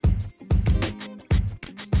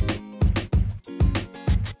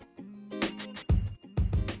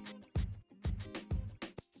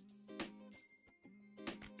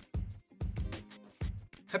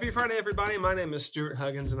Happy Friday, everybody. My name is Stuart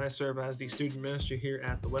Huggins, and I serve as the student minister here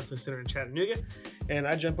at the Wesley Center in Chattanooga. And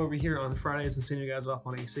I jump over here on Fridays and send you guys off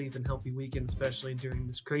on a safe and healthy weekend, especially during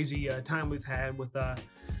this crazy time we've had with the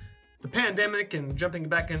pandemic and jumping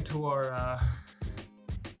back into our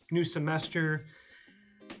new semester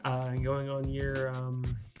and going on year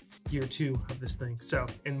 2 of this thing. So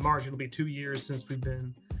in March, it'll be 2 years since we've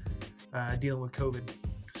been dealing with COVID.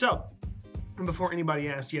 So, and before anybody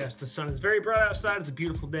asks, yes, the sun is very bright outside. It's a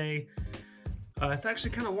beautiful day. It's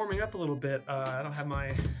actually kind of warming up a little bit. I don't have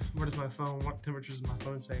what temperature does my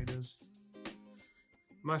phone say it is?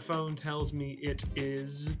 My phone tells me it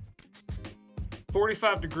is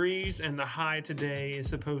 45 degrees, and the high today is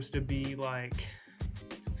supposed to be like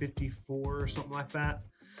 54 or something like that.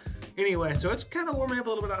 Anyway, so it's kind of warming up a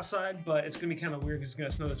little bit outside, but it's going to be kind of weird because it's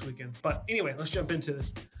going to snow this weekend. But anyway, let's jump into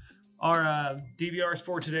this. Our DVRs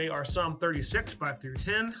for today are Psalm 36, 5 through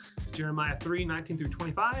 10, Jeremiah 3, 19 through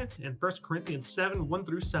 25, and 1 Corinthians 7, 1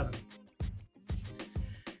 through 7.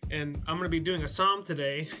 And I'm going to be doing a psalm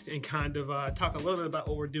today and kind of talk a little bit about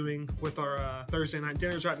what we're doing with our Thursday night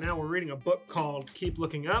dinners. Right now, we're reading a book called Keep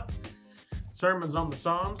Looking Up, Sermons on the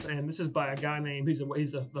Psalms, and this is by a guy named, he's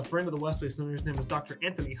a friend of the Wesley Center. His name is Dr.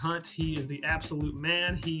 Anthony Hunt. He is the absolute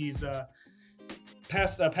man. He's a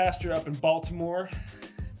pastor up in Baltimore,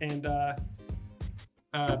 and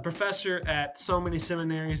professor at so many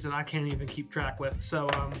seminaries that I can't even keep track with. So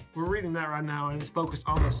we're reading that right now, and it's focused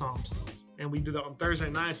on the Psalms. And we do that on Thursday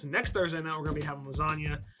nights. And next Thursday night, we're going to be having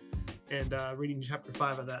lasagna and reading chapter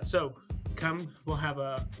 5 of that. So come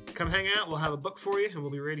hang out. We'll have a book for you, and we'll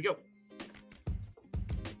be ready to go.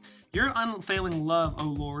 Your unfailing love, O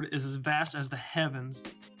Lord, is as vast as the heavens.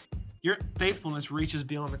 Your faithfulness reaches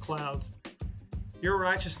beyond the clouds. Your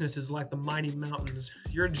righteousness is like the mighty mountains.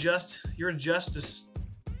 Your justice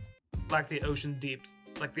like the ocean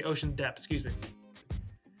depths.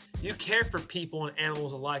 You care for people and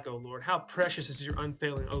animals alike, O Lord. How precious is your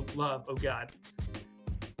unfailing love, O God.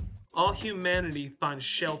 All humanity finds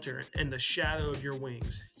shelter in the shadow of your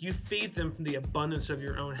wings. You feed them from the abundance of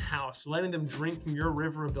your own house, letting them drink from your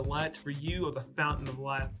river of delight. For you are the fountain of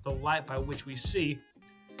life, the light by which we see.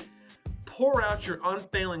 Pour out your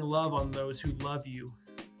unfailing love on those who love you.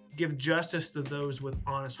 Give justice to those with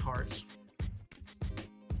honest hearts.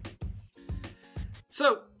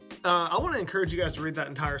 So, I want to encourage you guys to read that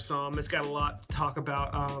entire psalm. It's got a lot to talk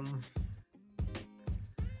about.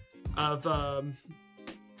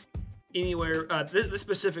 These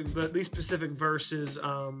specific verses,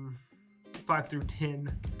 5 through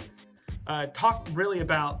 10, talk really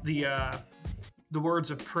about the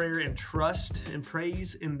words of prayer and trust and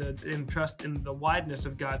praise and trust in the wideness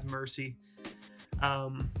of God's mercy,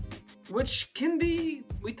 which can be.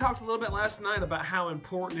 We talked a little bit last night about how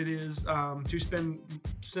important it is to spend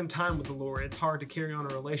time with the Lord. It's hard to carry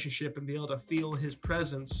on a relationship and be able to feel His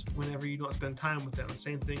presence whenever you don't spend time with Him.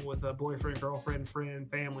 Same thing with a boyfriend, girlfriend, friend,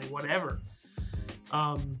 family, whatever.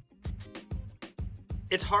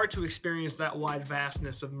 It's hard to experience that wide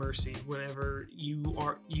vastness of mercy whenever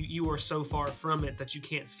you are so far from it that you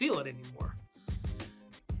can't feel it anymore.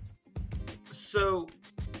 So,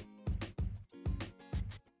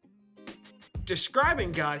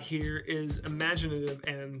 describing God here is imaginative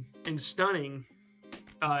and stunning,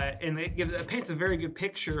 and it paints a very good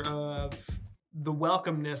picture of the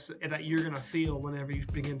welcomeness that you're going to feel whenever you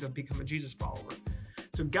begin to become a Jesus follower.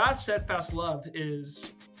 So God's steadfast love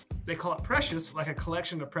is, they call it precious, like a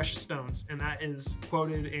collection of precious stones. And that is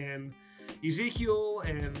quoted in Ezekiel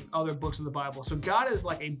and other books of the Bible. So God is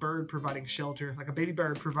like a bird providing shelter, like a baby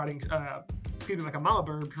bird providing, like a mama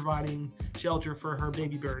bird providing shelter for her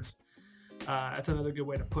baby birds. That's another good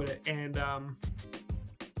way to put it. And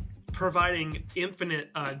providing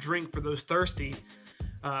infinite drink for those thirsty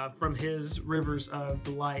from His rivers of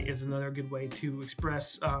delight is another good way to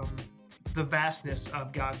express the vastness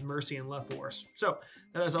of God's mercy and love for us. So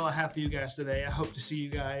that is all I have for you guys today. I hope to see you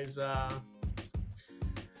guys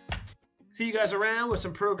around with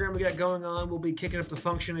some program we got going on. We'll be kicking up the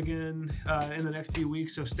function again in the next few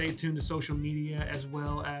weeks, so stay tuned to social media as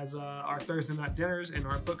well as our Thursday night dinners and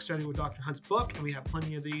our book study with Dr. Hunt's book, and we have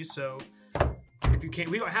plenty of these, so if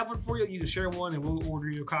we don't have one for you, you can share one and we'll order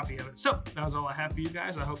you a copy of it. So that was all I have for you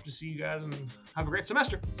guys. I hope to see you guys and have a great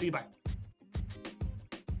semester. See you, bye.